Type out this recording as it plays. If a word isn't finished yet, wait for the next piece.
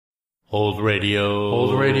Old radio,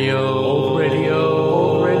 old radio, old radio,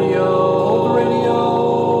 old radio, old radio.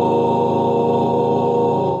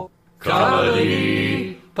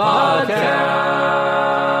 Comedy Podcast.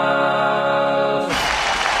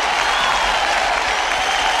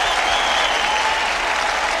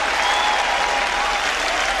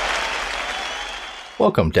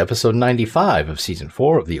 Welcome to episode 95 of season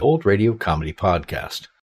 4 of the Old Radio Comedy Podcast.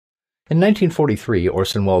 In 1943,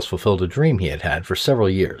 Orson Welles fulfilled a dream he had had for several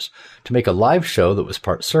years, to make a live show that was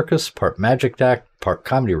part circus, part magic act, part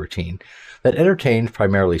comedy routine, that entertained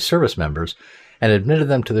primarily service members and admitted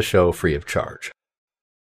them to the show free of charge.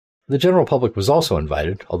 The general public was also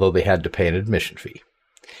invited, although they had to pay an admission fee.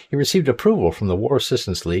 He received approval from the War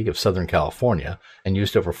Assistance League of Southern California and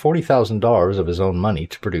used over $40,000 of his own money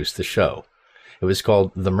to produce the show. It was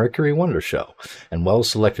called The Mercury Wonder Show, and Welles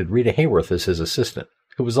selected Rita Hayworth as his assistant,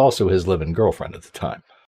 who was also his live-in girlfriend at the time.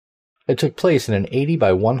 It took place in an 80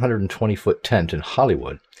 by 120-foot tent in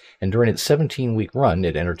Hollywood, and during its 17-week run,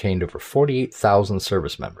 it entertained over 48,000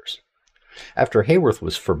 service members. After Hayworth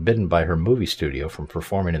was forbidden by her movie studio from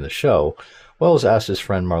performing in the show, Welles asked his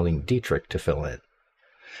friend Marlene Dietrich to fill in.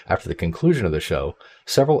 After the conclusion of the show,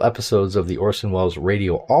 several episodes of the Orson Welles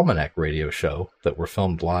Radio Almanac radio show that were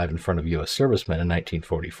filmed live in front of U.S. servicemen in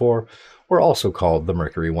 1944 were also called The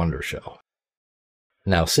Mercury Wonder Show.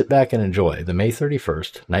 Now sit back and enjoy the May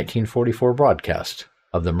 31st, 1944 broadcast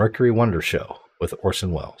of The Mercury Wonder Show with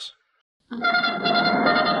Orson Welles. Welcome,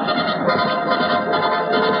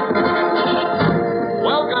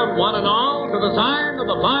 one and all, to the sign of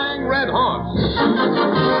the Flying Red Horse.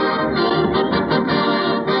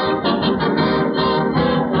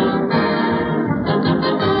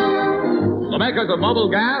 The makers of Mobile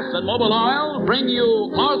Gas and Mobile Oil bring you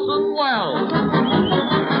Orson Welles.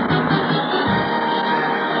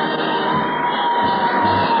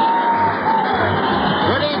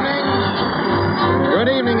 Good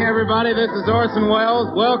evening, everybody. This is Orson Welles.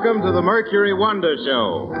 Welcome to the Mercury Wonder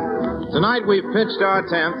Show. Tonight we've pitched our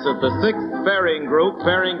tents at the 6th Ferrying Group,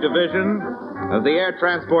 Ferrying Division of the Air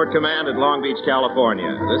Transport Command at Long Beach, California.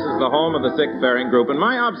 This is the home of the 6th Ferrying Group, and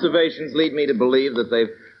my observations lead me to believe that they've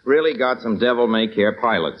really got some devil-may-care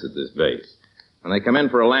pilots at this base. When they come in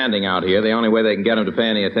for a landing out here, the only way they can get them to pay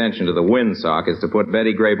any attention to the windsock is to put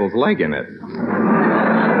Betty Grable's leg in it.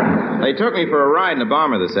 They took me for a ride in a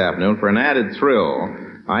bomber this afternoon. For an added thrill,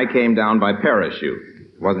 I came down by parachute.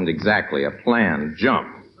 It wasn't exactly a planned jump.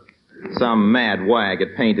 Some mad wag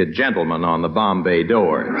had painted gentleman on the bomb bay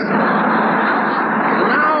doors.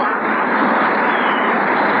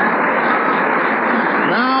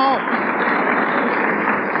 Now,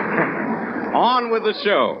 on with the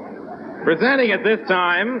show. Presenting at this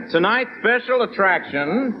time, tonight's special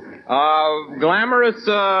attraction, glamorous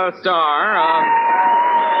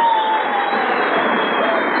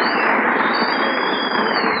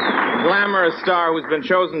star who's been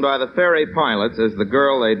chosen by the ferry pilots as the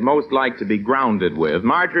girl they'd most like to be grounded with,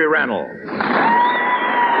 Marjorie Reynolds.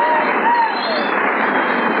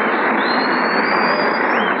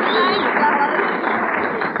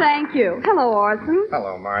 Thank you. Hello, Orson.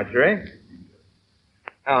 Hello, Marjorie.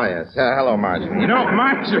 Oh, yes. Hello, Marjorie. You know,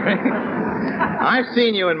 Marjorie, I've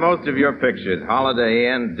seen you in most of your pictures,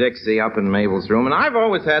 Holiday Inn, Dixie, Up in Mabel's Room, and I've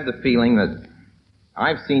always had the feeling that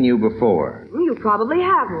I've seen you before. You probably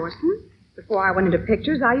have, Orson. Before I went into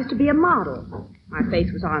pictures, I used to be a model. My face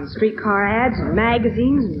was on streetcar ads and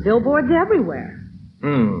magazines and billboards everywhere.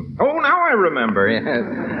 Oh, now I remember. Yes.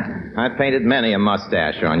 I've painted many a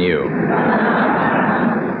mustache on you.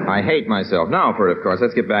 I hate myself. Now for it, of course.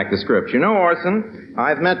 Let's get back to script. You know, Orson,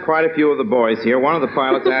 I've met quite a few of the boys here. One of the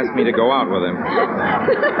pilots asked me to go out with him.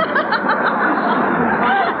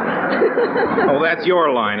 Oh, that's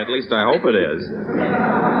your line. At least I hope it is.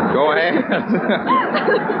 Go ahead.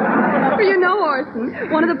 Well, you know,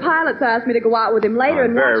 Orson, one of the pilots asked me to go out with him later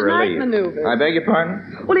and watch night maneuvers. I beg your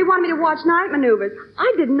pardon? Well, he wanted me to watch night maneuvers.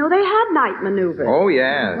 I didn't know they had night maneuvers. Oh,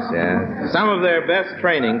 yes. Some of their best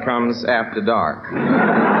training comes after dark.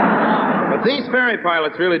 But these ferry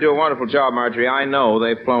pilots really do a wonderful job, Marjorie. I know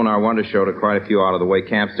they've flown our Wonder Show to quite a few out-of-the-way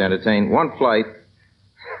camps to entertain. One flight,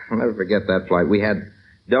 I'll never forget that flight. We had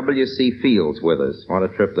W.C. Fields with us. What a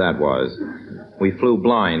trip that was. We flew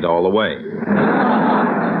blind all the way.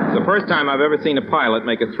 It's the first time I've ever seen a pilot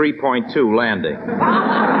make a 3.2 landing.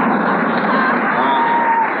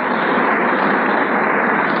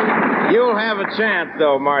 You'll have a chance,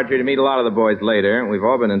 though, Marjorie, to meet a lot of the boys later. We've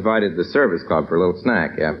all been invited to the service club for a little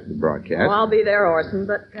snack after the broadcast. Well, I'll be there, Orson,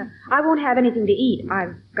 but I won't have anything to eat.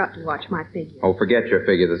 I've got to watch my figure. Oh, forget your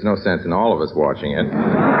figure. There's no sense in all of us watching it.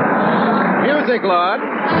 Music, Lud.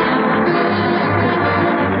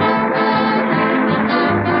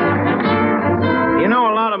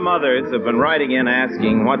 mothers have been writing in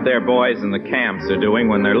asking what their boys in the camps are doing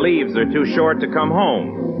when their leaves are too short to come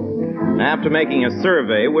home. And after making a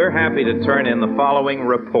survey, we're happy to turn in the following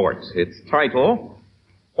report. Its title,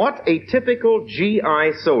 What a Typical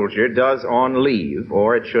GI Soldier Does on Leave,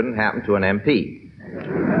 or It Shouldn't Happen to an MP.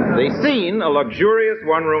 The scene, a luxurious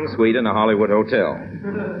one-room suite in a Hollywood hotel.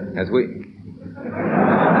 As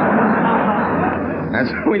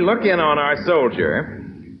we look in on our soldier,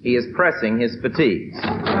 he is pressing his fatigues.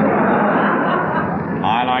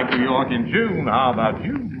 I like New York in June. How about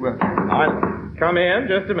you? Come in.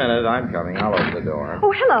 Just a minute. I'm coming. I'll open the door.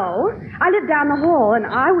 Oh, hello. I live down the hall, and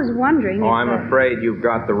I was wondering I'm afraid you've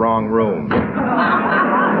got the wrong room.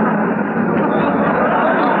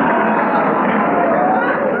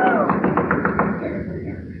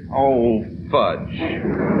 Oh, fudge.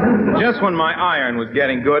 Just when my iron was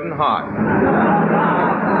getting good and hot.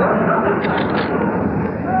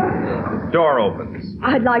 Door opens.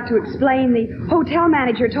 I'd like to explain. The hotel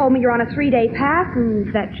manager told me you're on a 3-day pass and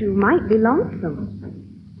that you might be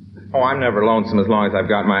lonesome. Oh, I'm never lonesome as long as I've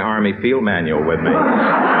got my Army field manual with me.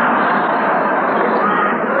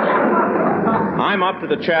 I'm up to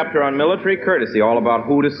the chapter on military courtesy, all about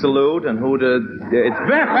who to salute and who to... It's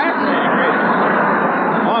very fascinating.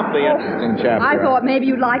 Awfully interesting chapter. I thought maybe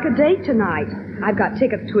you'd like a date tonight. I've got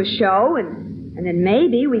tickets to a show, and then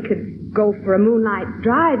maybe we could go for a moonlight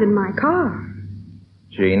drive in my car.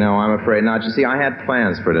 Gee, no, I'm afraid not. You see, I had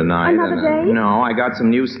plans for tonight. Another date? No, I got some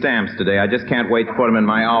new stamps today. I just can't wait to put them in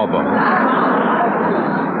my album.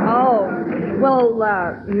 Oh, well,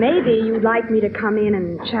 maybe you'd like me to come in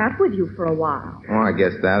and chat with you for a while. Well, I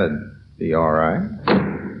guess that'd be all right.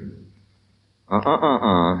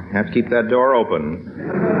 Have to keep that door open.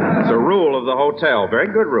 It's a rule of the hotel. Very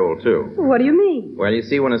good rule, too. What do you mean? Well, you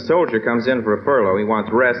see, when a soldier comes in for a furlough, he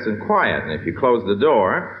wants rest and quiet. And if you close the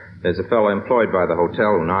door, there's a fellow employed by the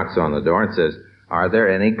hotel who knocks on the door and says, "Are there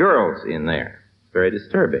any girls in there?" It's very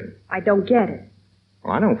disturbing. I don't get it.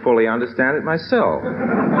 Well, I don't fully understand it myself.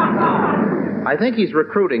 I think he's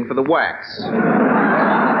recruiting for the wax.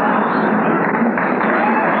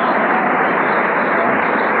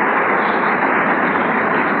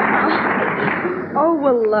 Oh,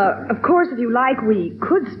 well, of course, if you like, we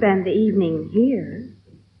could spend the evening here.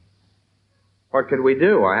 What could we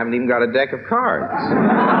do? I haven't even got a deck of cards.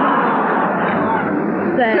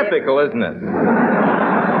 Say, Typical, isn't it?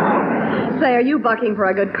 Say, are you bucking for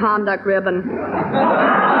a good conduct ribbon?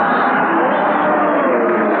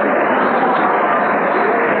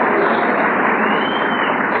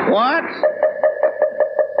 What?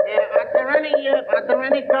 Are there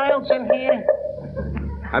any girls in here?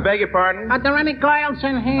 I beg your pardon? Are there any girls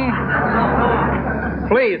in here?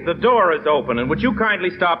 Please, the door is open, and would you kindly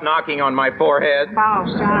stop knocking on my forehead? Oh,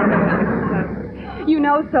 sorry. You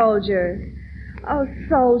know, Soldier. Oh,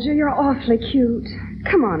 Soldier, you're awfully cute.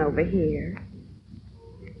 Come on over here.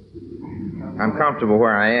 I'm comfortable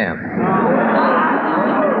where I am.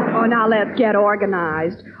 Oh, now let's get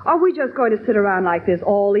organized. Are we just going to sit around like this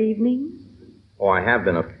all evening? Oh, I have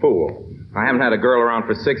been a fool. I haven't had a girl around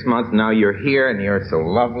for 6 months, and now you're here, and you're so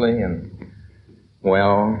lovely, and...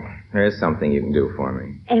 Well, there's something you can do for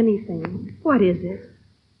me. Anything. What is it?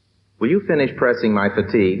 Will you finish pressing my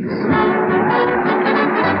fatigues?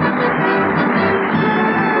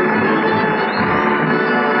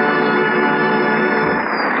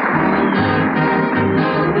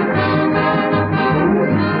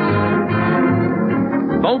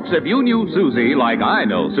 Folks, if you knew Susie like I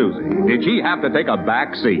know Susie, did she have to take a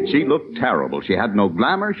back seat? She looked terrible. She had no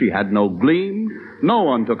glamour. She had no gleam. No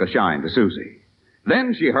one took a shine to Susie.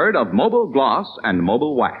 Then she heard of Mobile Gloss and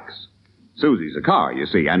Mobile Wax. Susie's a car, you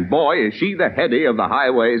see, and boy, is she the heady of the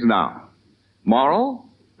highways now. Moral?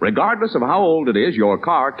 Regardless of how old it is, your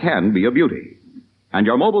car can be a beauty. And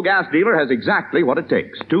your Mobile Gas dealer has exactly what it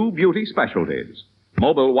takes. 2 beauty specialties.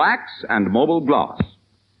 Mobile Wax and Mobile Gloss.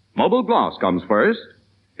 Mobile Gloss comes first.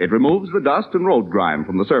 It removes the dust and road grime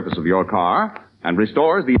from the surface of your car and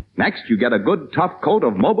restores the... Next, you get a good tough coat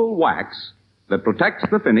of Mobile Wax that protects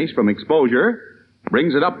the finish from exposure,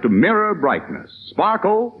 brings it up to mirror brightness.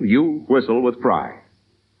 Sparkle, you whistle with pride.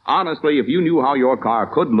 Honestly, if you knew how your car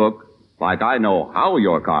could look, like I know how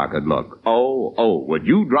your car could look, would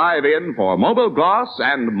you drive in for Mobile Gloss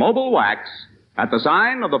and Mobile Wax at the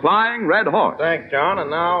sign of the Flying Red Horse? Thanks, John. And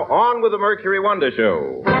now, on with the Mercury Wonder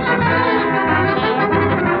Show.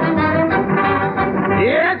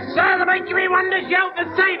 Yes, sir, the Mercury Wonder Show for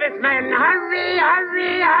servicemen. Hurry,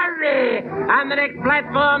 hurry, hurry. On the next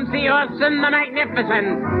platform, see Orson the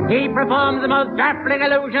Magnificent. He performs the most baffling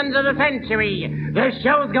illusions of the century. The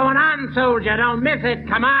show's going on, soldier. Don't miss it.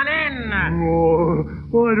 Come on in. Oh,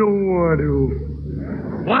 I don't want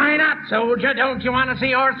to. Why not, soldier? Don't you want to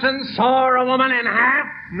see Orson saw a woman in half?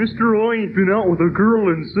 Mister, I ain't been out with a girl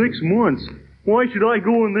in 6 months. Why should I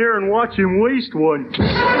go in there and watch him waste one? And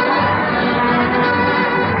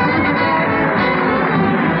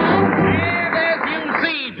as you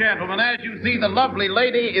see, gentlemen, as you see, the lovely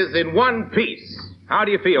lady is in one piece. How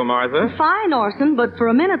do you feel, Martha? Fine, Orson, but for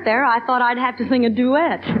a minute there, I thought I'd have to sing a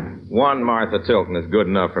duet. One Martha Tilton is good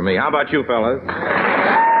enough for me. How about you, fellas?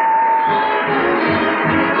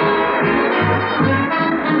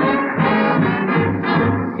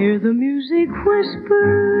 Hear the music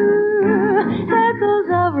whisper, echoes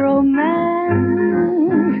of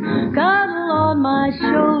romance. Cuddle on my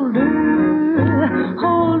shoulder,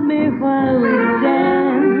 hold me while we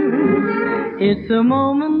dance. It's a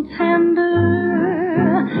moment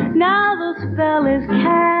tender, now the spell is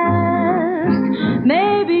cast.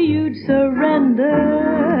 Maybe you'd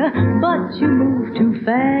surrender, but you move too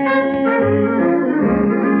fast.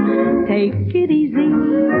 Take it easy,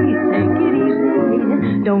 take it easy.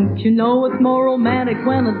 Don't you know it's more romantic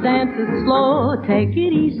when the dance is slow? Take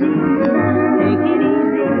it easy, take it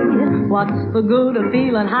easy. What's the good of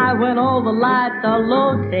feeling high when all the lights are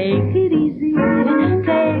low? Take it easy,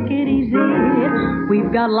 take it easy.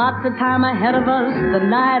 We've got lots of time ahead of us, the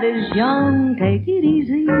night is young. Take it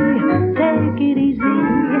easy, take it easy.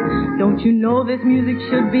 Don't you know this music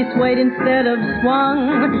should be swayed instead of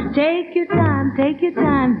swung? Take your time,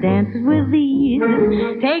 dance with ease.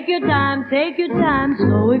 Take your time,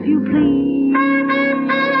 slow if you please.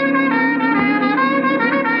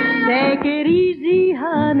 Take it easy,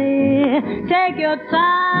 honey, take your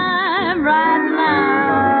time right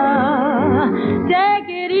now. Take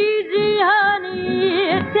it easy,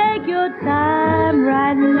 honey, take your time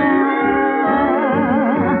right now.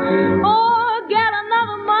 Or get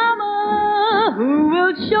another mama who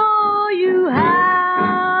will show you how.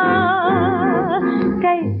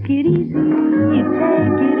 Take it easy,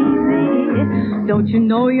 take it easy. Don't you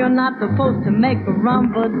know you're not supposed to make a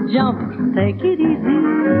rumba jump? Take it easy,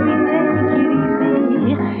 take it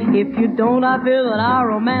easy. If you don't, I feel that our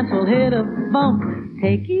romance will hit a bump.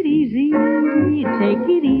 Take it easy, take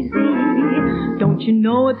it easy. Don't you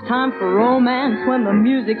know it's time for romance when the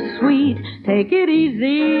music's sweet? Take it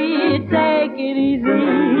easy, take it easy.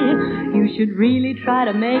 You should really try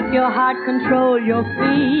to make your heart control your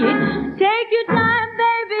feet. Take your time,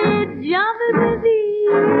 baby, jump it with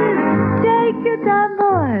ease. Take your time,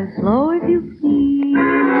 boy, slow if you please.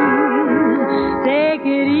 Take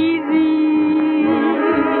it easy,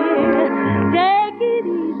 take it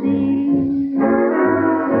easy.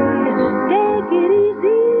 Take it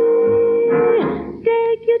easy.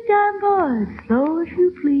 Take your time, boy, slow if you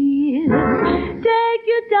please. Take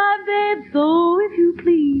your time, babe, slow if you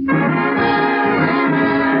please.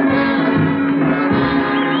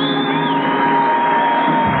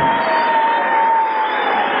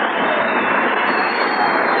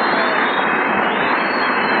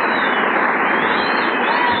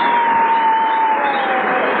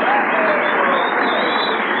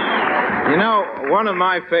 You know, one of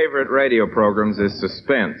my favorite radio programs is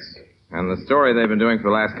Suspense. And the story they've been doing for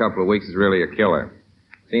the last couple of weeks is really a killer.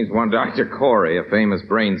 Seems one Dr. Corey, a famous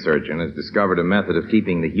brain surgeon, has discovered a method of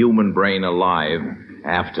keeping the human brain alive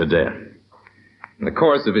after death. In the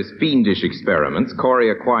course of his fiendish experiments, Corey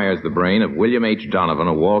acquires the brain of William H. Donovan,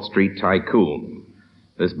 a Wall Street tycoon.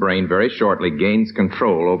 This brain very shortly gains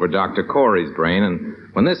control over Dr. Corey's brain, and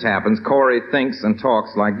when this happens, Corey thinks and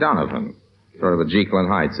talks like Donovan. Sort of a Jekyll and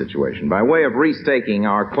Hyde situation. By way of restaking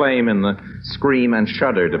our claim in the scream and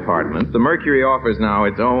shudder department, the Mercury offers now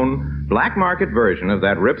its own black market version of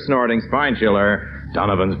that rip-snorting spine chiller,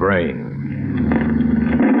 Donovan's Brain.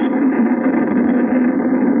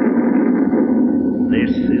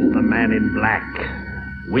 This is the Man in Black,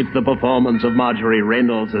 with the performance of Marjorie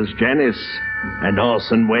Reynolds as Janice and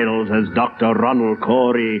Orson Welles as Dr. Ronald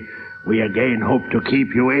Corey. We again hope to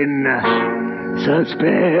keep you in suspense.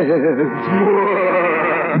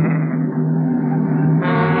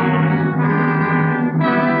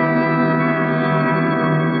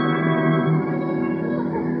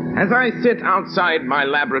 As I sit outside my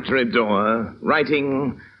laboratory door,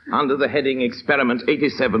 writing under the heading Experiment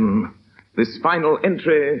 87, this final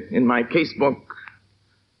entry in my casebook,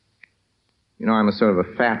 you know, I'm a sort of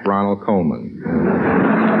a fat Ronald Coleman.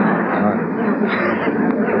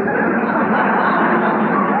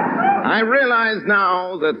 I realize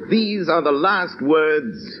now that these are the last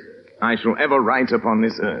words I shall ever write upon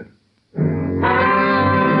this earth.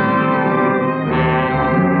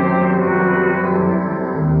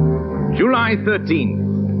 July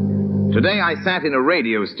 13th. Today I sat in a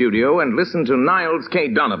radio studio and listened to Niles K.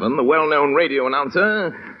 Donovan, the well-known radio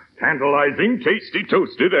announcer, Tantalizing, tasty,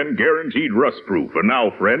 toasted, and guaranteed rust-proof. And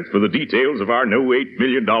now, friends, for the details of our new $8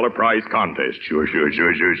 million prize contest. Sure.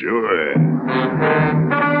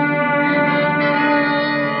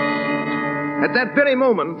 At that very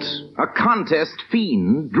moment, a contest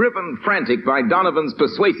fiend, driven frantic by Donovan's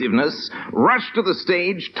persuasiveness, rushed to the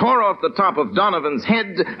stage, tore off the top of Donovan's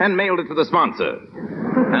head, and mailed it to the sponsor.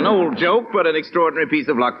 An old joke, but an extraordinary piece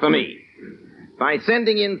of luck for me. By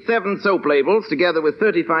sending in 7 soap labels, together with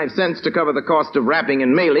 35 cents to cover the cost of wrapping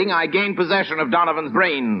and mailing, I gained possession of Donovan's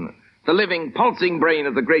brain, the living, pulsing brain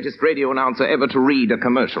of the greatest radio announcer ever to read a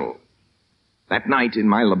commercial. That night in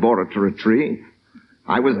my laboratory,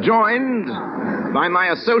 I was joined by my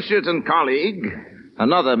associate and colleague,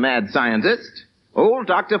 another mad scientist, old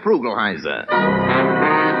Dr. Frugelheiser.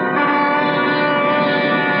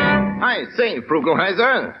 I say,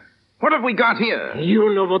 Frugelheiser, what have we got here? You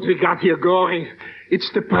know what we got here, Gory. It's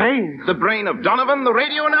the brain. The brain of Donovan, the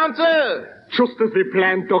radio announcer? Just as we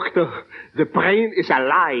planned, Doctor. The brain is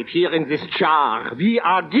alive here in this jar. We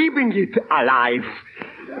are keeping it alive.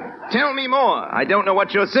 Tell me more. I don't know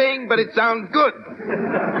what you're saying, but it sounds good.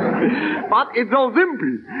 But it's so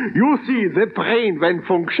simple. You see, the brain, when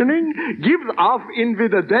functioning, gives off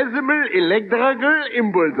infinitesimal electrical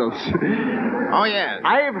impulses. Oh, yes.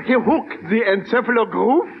 I've hooked the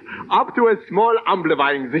encephalogroove up to a small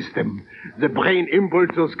amplifying system. The brain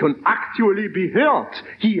impulses can actually be heard.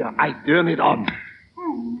 Here, I turn it on.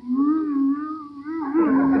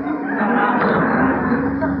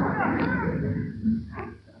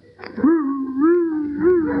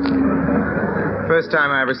 First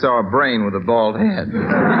time I ever saw a brain with a bald head.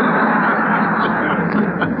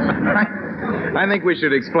 I think we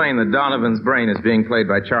should explain that Donovan's brain is being played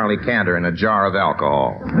by Charlie Cantor in a jar of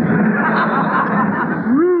alcohol.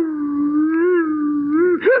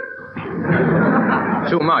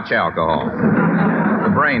 Too much alcohol. The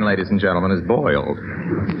brain, ladies and gentlemen, is boiled.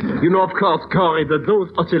 You know, of course, Corey, that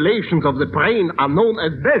those oscillations of the brain are known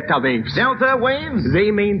as delta waves. Delta waves?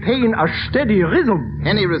 They maintain a steady rhythm.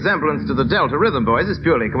 Any resemblance to the Delta Rhythm Boys is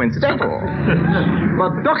purely coincidental.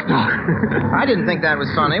 But, Doctor... I didn't think that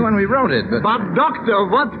was funny when we wrote it, but... But, Doctor,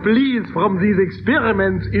 what please from these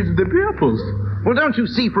experiments is the purpose? Well, don't you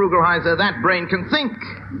see, Frugelheiser, that brain can think.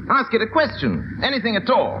 Ask it a question. Anything at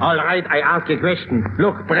all. All right, I ask a question.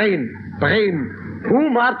 Look, brain. Who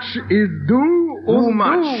much is due? Who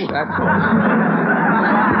much? That's all.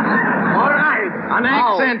 All right. An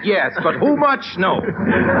accent, yes, but who much? No.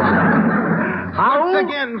 How? Once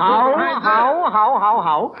again, How?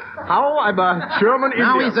 I'm a German Indian.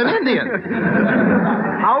 Now he's an Indian.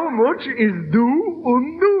 How much is due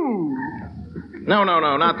undue? No,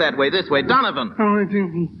 not that way. This way. Donovan.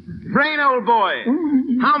 Brain, old boy.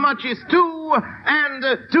 How much is 2 and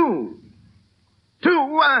 2?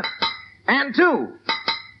 2 and 2.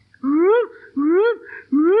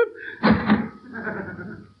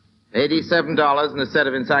 $87 and a set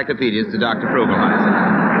of encyclopedias to Dr. Frugelheiser.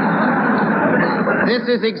 This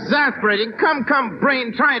is exasperating. Come,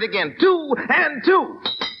 brain, try it again. 2 and 2.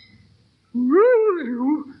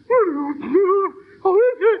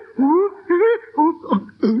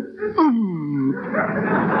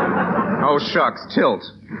 Oh, shucks, tilt.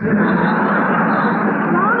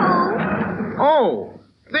 Oh,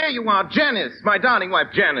 there you are, Janice, my darling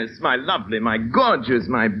wife, Janice, my lovely, my gorgeous,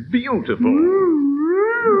 my beautiful.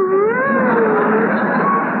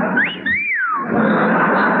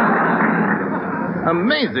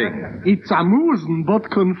 Amazing. It's amusing,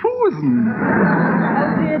 but confusing.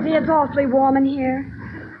 Oh, dear, it's awfully warm in here.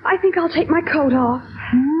 I think I'll take my coat off.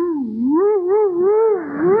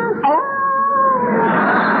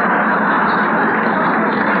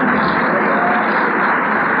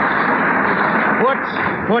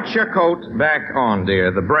 Put your coat back on,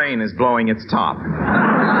 dear. The brain is blowing its top.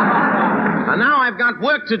 And now I've got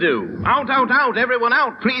work to do. Out, everyone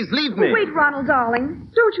out. Please leave me. Wait, Ronald, darling.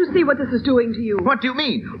 Don't you see what this is doing to you? What do you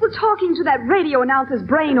mean? Well, talking to that radio announcer's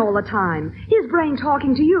brain all the time. His brain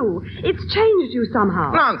talking to you. It's changed you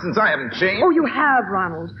somehow. Nonsense, I haven't changed. Oh, you have,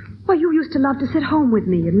 Ronald. Why, you used to love to sit home with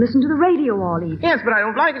me and listen to the radio all evening. Yes, but I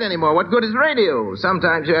don't like it anymore. What good is radio?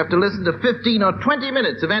 Sometimes you have to listen to 15 or 20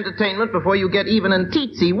 minutes of entertainment before you get even a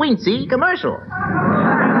teensy-weensy commercial.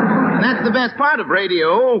 And that's the best part of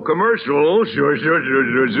radio. Commercial. Sure.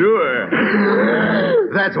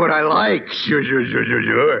 That's what I like. Sure.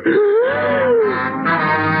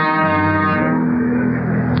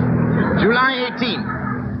 July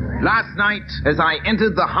 18th. Last night, as I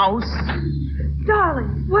entered the house,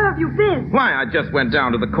 Darling, where have you been? Why, I just went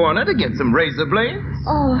down to the corner to get some razor blades.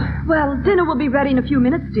 Oh, well, dinner will be ready in a few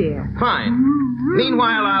minutes, dear. Fine.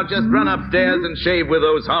 Meanwhile, I'll just run upstairs and shave with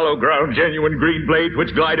those hollow ground genuine green blades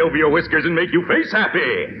which glide over your whiskers and make you face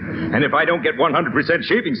happy. And if I don't get 100%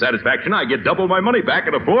 shaving satisfaction, I get double my money back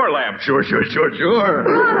at a floor lamp. Sure. Sure. Stop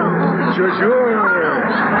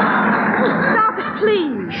it,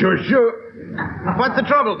 please. Sure. What's the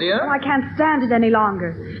trouble, dear? Oh, I can't stand it any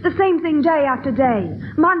longer. The same thing day after day.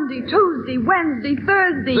 Monday, Tuesday, Wednesday,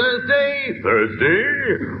 Thursday.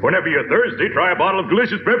 Thursday? Whenever you're thirsty, try a bottle of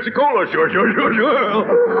delicious Pepsi Cola. Sure. Oh,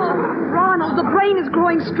 Ronald, the brain is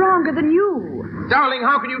growing stronger than you. Darling,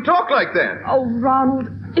 how can you talk like that? Oh, Ronald,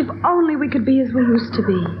 if only we could be as we used to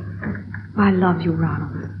be. I love you,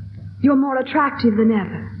 Ronald. You're more attractive than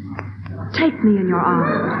ever. Take me in your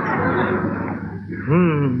arms.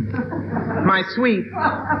 My sweet.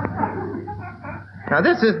 Now,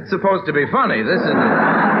 this isn't supposed to be funny. This is a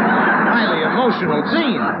highly emotional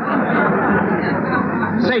scene.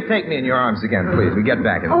 Say, take me in your arms again, please. We get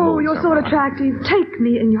back in the Oh, mood you're so somehow. attractive. Take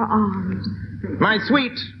me in your arms. My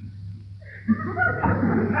sweet.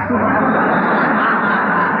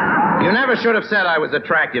 You never should have said I was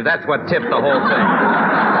attractive. That's what tipped the whole thing.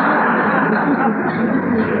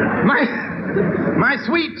 My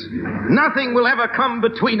sweet, nothing will ever come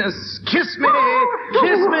between us. Kiss me.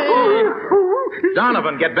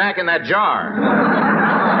 Donovan, get back in that jar.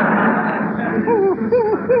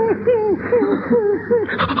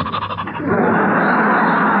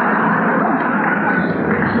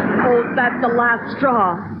 Oh, that's the last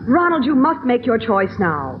straw. Ronald, you must make your choice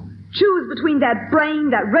now. Choose between that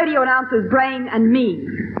brain, that radio announcer's brain, and me.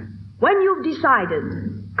 When you've decided,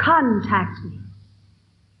 contact me.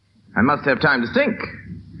 I must have time to think.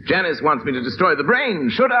 Janice wants me to destroy the brain.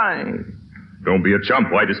 Should I? Don't be a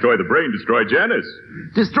chump. Why destroy the brain? Destroy Janice.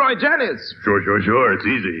 Destroy Janice? Sure. It's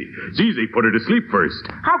easy. It's easy. Put her to sleep first.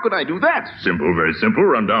 How could I do that? Simple, very simple.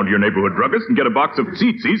 Run down to your neighborhood druggist and get a box of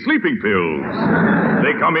Tsitsi sleeping pills.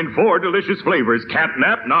 They come in 4 delicious flavors.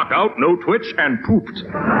 Catnap, knockout, no twitch, and pooped.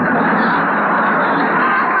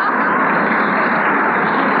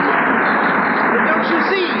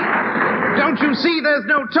 Don't you see there's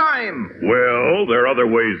no time? Well, there are other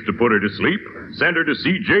ways to put her to sleep. Send her to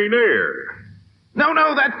see Jane Eyre. No,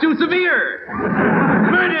 that's too severe.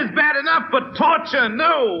 Murder's bad enough, but torture,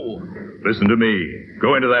 no. Listen to me.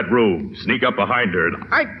 Go into that room. Sneak up behind her.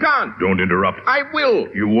 I can't. Don't interrupt. I will.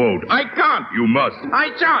 You won't. I can't. You must.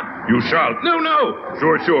 I shan't. You shall. No.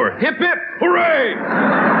 Sure. Hip, hip. Hooray!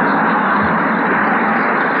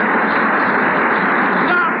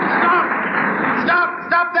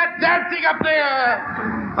 Stop that dancing up there!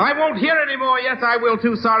 I won't hear anymore. Yes, I will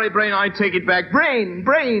too. Sorry, Brain, I take it back. Brain,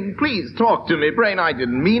 please talk to me. Brain, I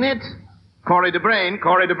didn't mean it. Corey to Brain,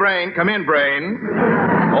 come in, Brain.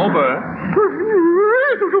 Over.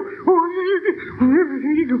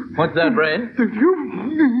 What's that, Brain?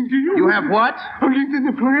 You have what?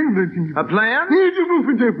 A plan?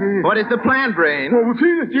 What is the plan, Brain?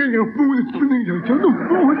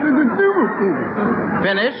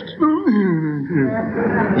 Finished?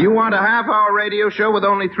 You want a half-hour radio show with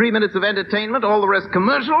only 3 minutes of entertainment, all the rest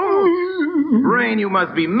commercial? Brain, you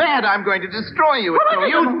must be mad. I'm going to destroy you. It's no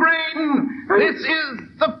use, Brain. This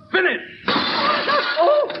is the finish.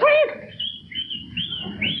 Oh, wait!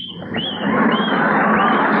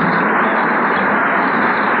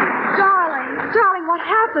 Darling, what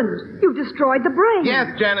happened? You destroyed the brain.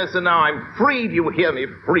 Yes, Janice, and now I'm freed. You hear me?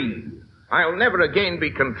 Free. I'll never again be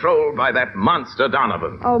controlled by that monster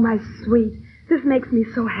Donovan. Oh, my sweet. This makes me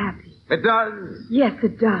so happy. It does? Yes,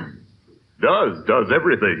 it does. Does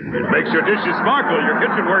everything. It makes your dishes sparkle, your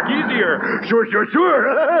kitchen work easier. Sure. Sure.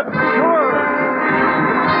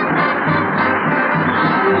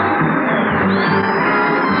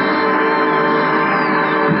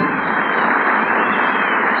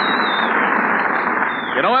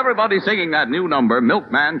 You know, everybody's singing that new number,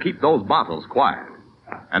 Milkman, Keep Those Bottles Quiet.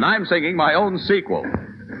 And I'm singing my own sequel,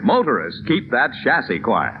 Motorists, Keep That Chassis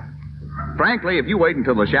Quiet. Frankly, if you wait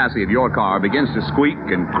until the chassis of your car begins to squeak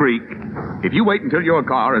and creak, if you wait until your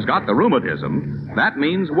car has got the rheumatism, that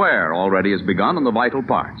means wear already has begun on the vital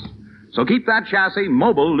parts. So keep that chassis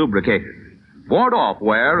mobile lubricated. Ward off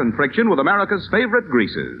wear and friction with America's favorite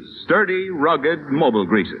greases, sturdy, rugged mobile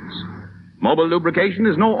greases. Mobile lubrication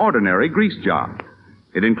is no ordinary grease job.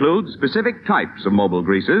 It includes specific types of mobile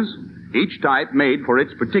greases, each type made for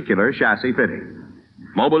its particular chassis fitting.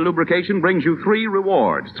 Mobile lubrication brings you 3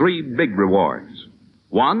 rewards, 3 big rewards.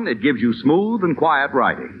 1, it gives you smooth and quiet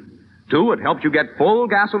riding. 2, it helps you get full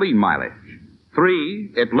gasoline mileage.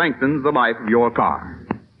 3, it lengthens the life of your car.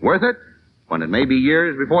 Worth it? when it may be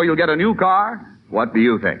years before you'll get a new car? What do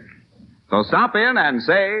you think? So stop in and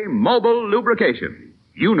say Mobile Lubrication.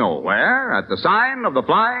 You know where, at the sign of the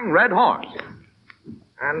Flying Red Horse.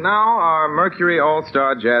 And now our Mercury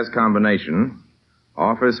All-Star Jazz Combination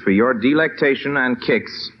offers for your delectation and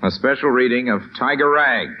kicks a special reading of Tiger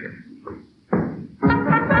Rag.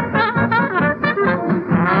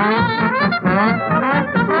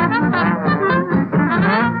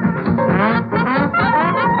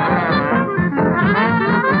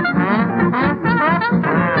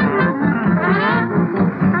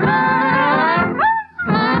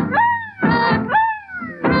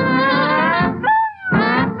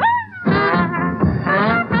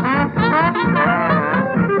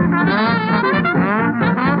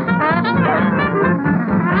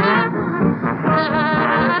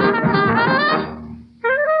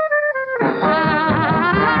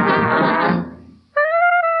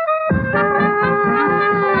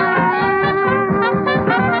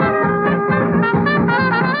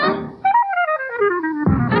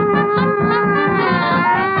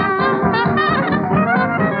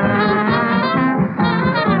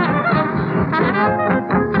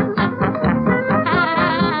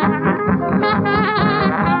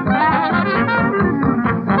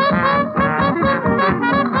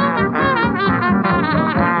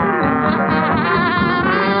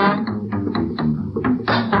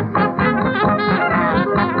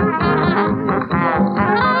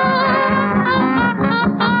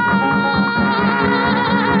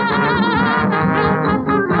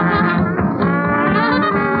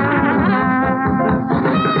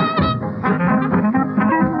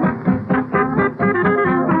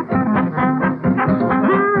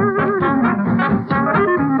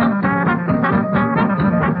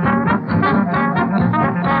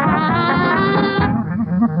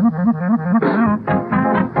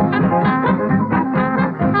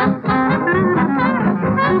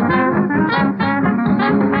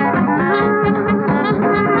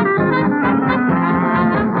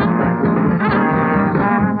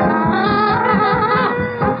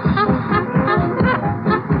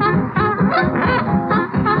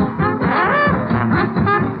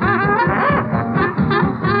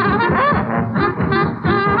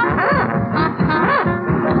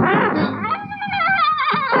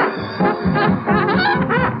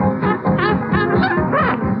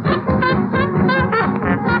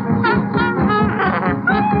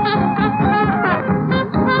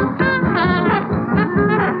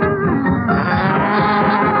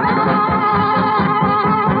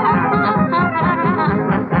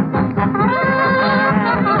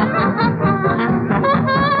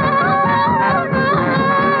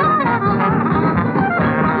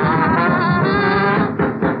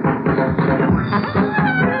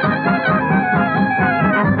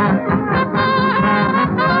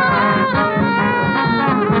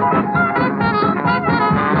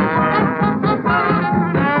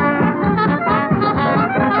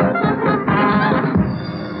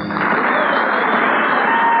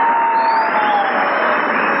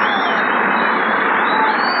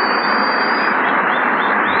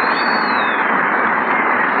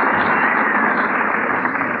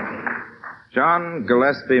 John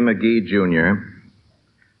Gillespie McGee, Jr.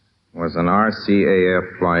 was an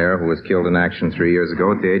RCAF flyer who was killed in action 3 years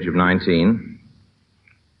ago at the age of 19.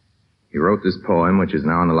 He wrote this poem, which is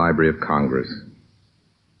now in the Library of Congress,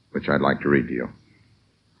 which I'd like to read to you.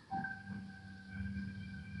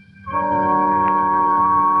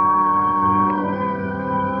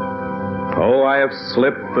 Oh, I have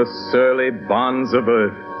slipped the surly bonds of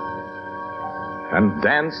earth and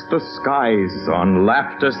danced the skies on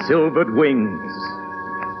laughter-silvered wings.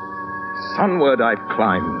 Sunward I've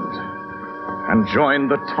climbed and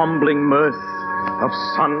joined the tumbling mirth of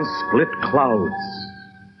sun-split clouds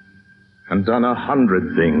and done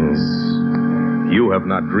 100 things you have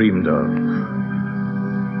not dreamed of.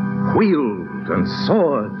 Wheeled and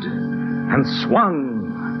soared and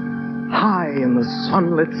swung high in the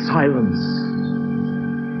sunlit silence.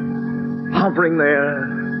 Hovering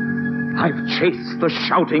there, I've chased the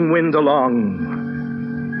shouting wind along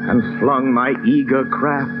and flung my eager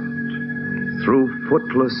craft through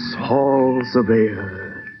footless halls of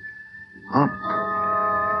air.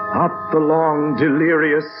 Up the long,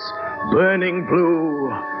 delirious, burning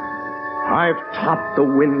blue, I've topped the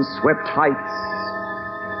wind-swept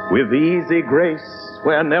heights with easy grace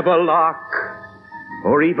where never lark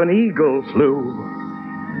or even eagle flew.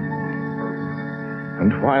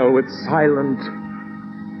 And while with silent,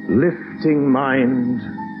 lifting mind,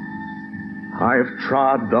 I've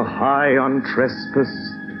trod the high,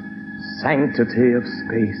 untrespassed sanctity of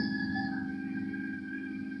space,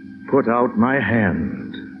 put out my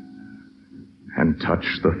hand and touch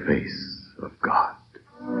the face of God.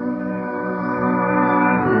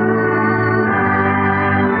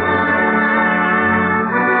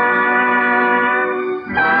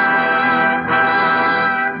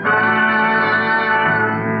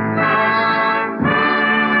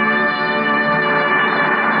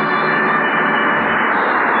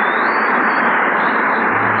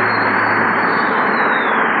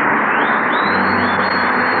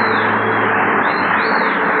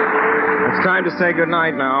 Time to say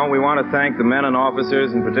goodnight now. We want to thank the men and officers,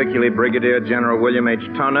 and particularly Brigadier General William H.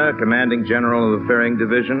 Tunner, Commanding General of the Ferrying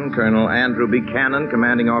Division, Colonel Andrew Buchanan,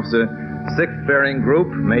 Commanding Officer, 6th Ferrying Group,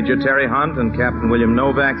 Major Terry Hunt, and Captain William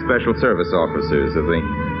Novak, Special Service Officers of the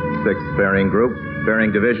 6th Ferrying Group,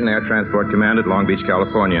 Ferrying Division, Air Transport Command at Long Beach,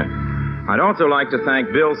 California. I'd also like to thank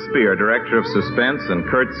Bill Spear, Director of Suspense, and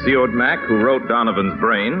Kurt Siodmak, who wrote Donovan's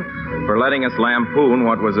Brain, for letting us lampoon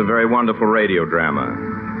what was a very wonderful radio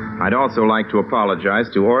drama. I'd also like to apologize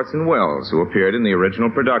to Orson Welles, who appeared in the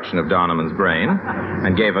original production of Donovan's Brain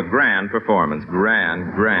and gave a grand performance.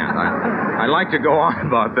 Grand. I'd like to go on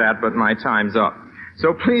about that, but my time's up.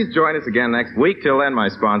 So please join us again next week. Till then, my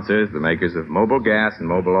sponsors, the makers of Mobile Gas and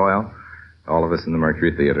Mobile Oil, all of us in the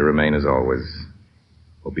Mercury Theater remain, as always,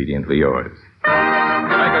 obediently yours.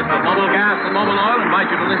 The makers of Mobile Gas and Mobile Oil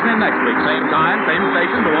invite you to listen in next week. Same time, same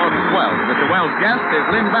station, to Orson Welles. Mr. Welles' guest is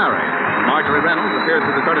Lynn Barry. Marjorie Reynolds appears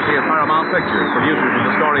with the courtesy of Paramount Pictures, producers of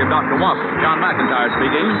The Story of Dr. Wassel. John McIntyre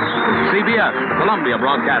speaking. CBS, the Columbia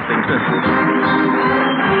Broadcasting System.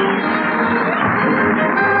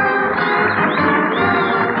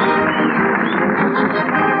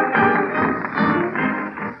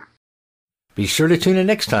 Be sure to tune in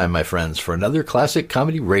next time, my friends, for another classic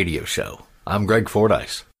comedy radio show. I'm Greg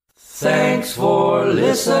Fordyce. Thanks for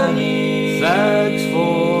listening. Thanks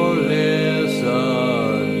for